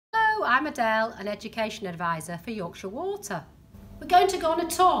Hello, I'm Adele, an Education Advisor for Yorkshire Water. We're going to go on a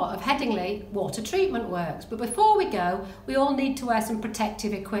tour of Headingley Water Treatment Works, but before we go, we all need to wear some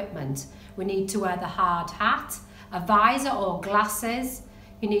protective equipment. We need to wear the hard hat, a visor or glasses,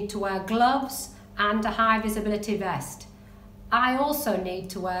 you need to wear gloves and a high visibility vest. I also need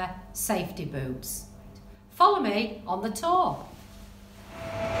to wear safety boots. Follow me on the tour.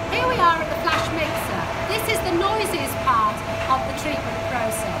 Here we are at the flash mixer. This is the noisiest part of the treatment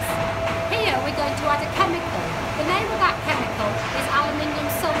process. Here we're going to add a chemical. The name of that chemical is aluminium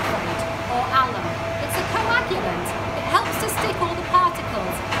sulfate or alum. It's a coagulant. It helps to stick all the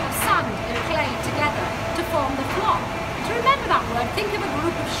particles of sand and clay together to form the flock. To remember that word, think of a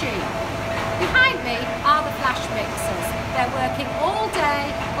group of sheep. Behind me are the flash mixers. They're working all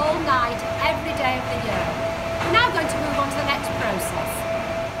day, all night, every day of the year. We're now going to move on to the next process.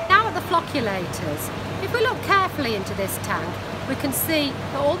 Now at the flocculators. If we look carefully into this tank, we can see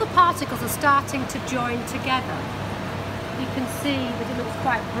that all the particles are starting to join together. You can see that it looks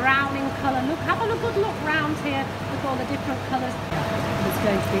quite brown in colour. Look, have a good look round here with all the different colours. There's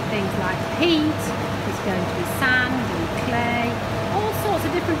going to be things like peat, there's going to be sand and clay, all sorts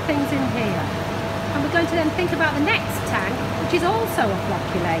of different things in here. And we're going to then think about the next tank, which is also a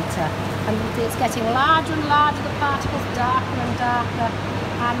flocculator. And it's getting larger and larger, the particles darker and darker.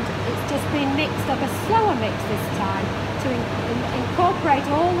 And it's just been mixed up, a slower mix this time, to incorporate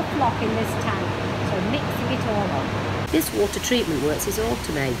all the flock in this tank. So mixing it all up. This water treatment works is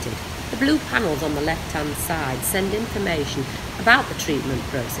automated. The blue panels on the left-hand side send information about the treatment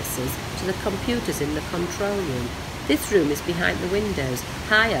processes to the computers in the control room. This room is behind the windows,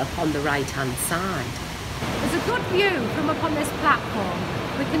 high up on the right-hand side. There's a good view from up on this platform.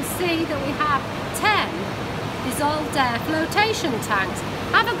 We can see that we have 10 dissolved air flotation tanks.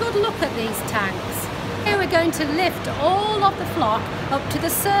 Have a good look at these tanks. Here we're going to lift all of the flock up to the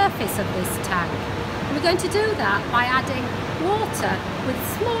surface of this tank. And we're going to do that by adding water with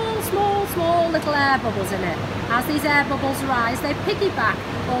small little air bubbles in it. As these air bubbles rise, they piggyback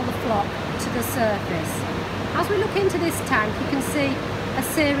all the flock to the surface. As we look into this tank, you can see a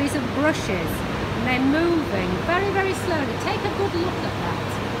series of brushes, and they're moving very slowly. Take a good look at that.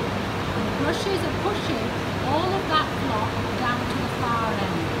 And the brushes are pushing all of that flock down to the far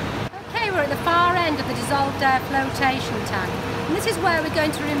end. Okay, we're at the far end of the dissolved air flotation tank, and this is where we're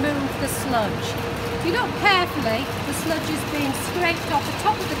going to remove the sludge. If you look carefully, the sludge is being scraped off the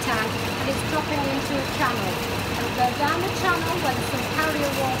top of the tank and it's dropping into a channel. And we go down the channel where there's some carrier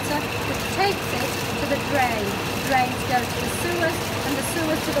water which takes it to the drain. The drains go to the sewers and the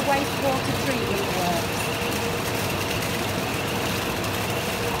sewers to the wastewater treatment works.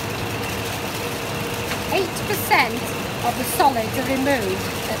 8% of the solids are removed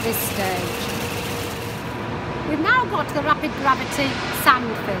at this stage. We've now got the rapid gravity sand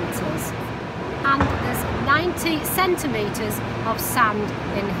filters, and there's 90 centimetres of sand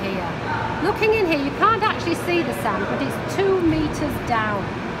in here. Looking in here, you can't actually see the sand, but it's 2 metres down.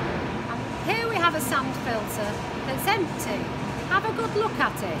 And here we have a sand filter that's empty. Have a good look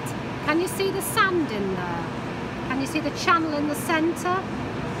at it. Can you see the sand in there? Can you see the channel in the centre?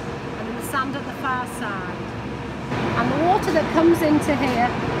 Sand at the far side. And the water that comes into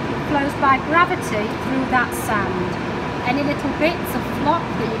here flows by gravity through that sand. Any little bits of flock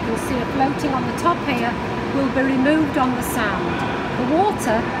that you can see are floating on the top here will be removed on the sand. The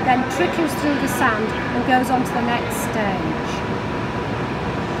water then trickles through the sand and goes on to the next stage.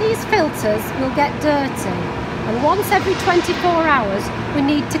 These filters will get dirty, and once every 24 hours we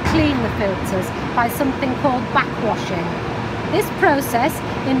need to clean the filters by something called backwashing. This process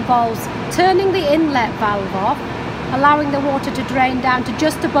involves turning the inlet valve off, allowing the water to drain down to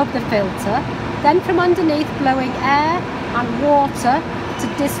just above the filter, then from underneath blowing air and water to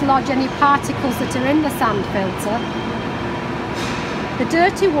dislodge any particles that are in the sand filter. The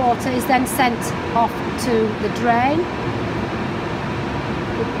dirty water is then sent off to the drain.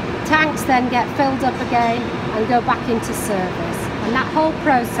 The tanks then get filled up again and go back into service. And that whole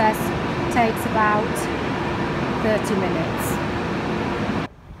process takes about 30 minutes.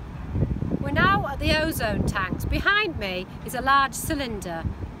 We're now at the ozone tanks. Behind me is a large cylinder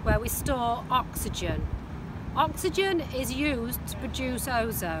where we store oxygen. Oxygen is used to produce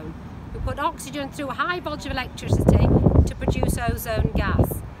ozone. We put oxygen through a high voltage of electricity to produce ozone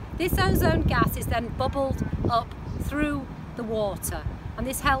gas. This ozone gas is then bubbled up through the water, and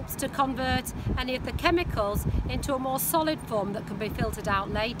this helps to convert any of the chemicals into a more solid form that can be filtered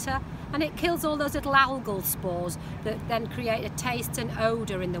out later, and it kills all those little algal spores that then create a taste and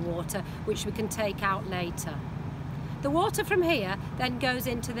odour in the water which we can take out later. The water from here then goes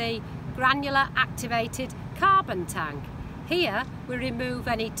into the granular activated carbon tank. Here we remove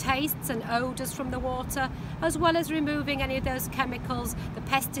any tastes and odours from the water, as well as removing any of those chemicals, the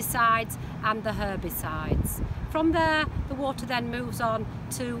pesticides and the herbicides. From there, the water then moves on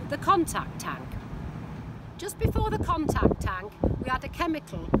to the contact tank. Just before the contact tank, we had a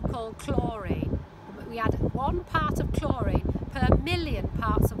chemical called chlorine. We had 1 part of chlorine per million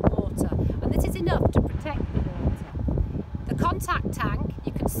parts of water, and this is enough to protect the water. The contact tank,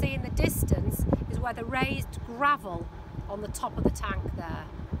 you can see in the distance, is where the raised gravel on the top of the tank there.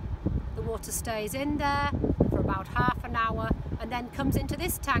 The water stays in there for about half an hour and then comes into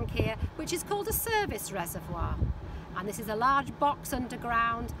this tank here, which is called a service reservoir. And this is a large box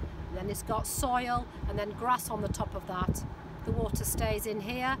underground, and then it's got soil and then grass on the top of that. The water stays in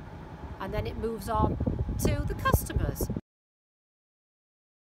here and then it moves on to the customers.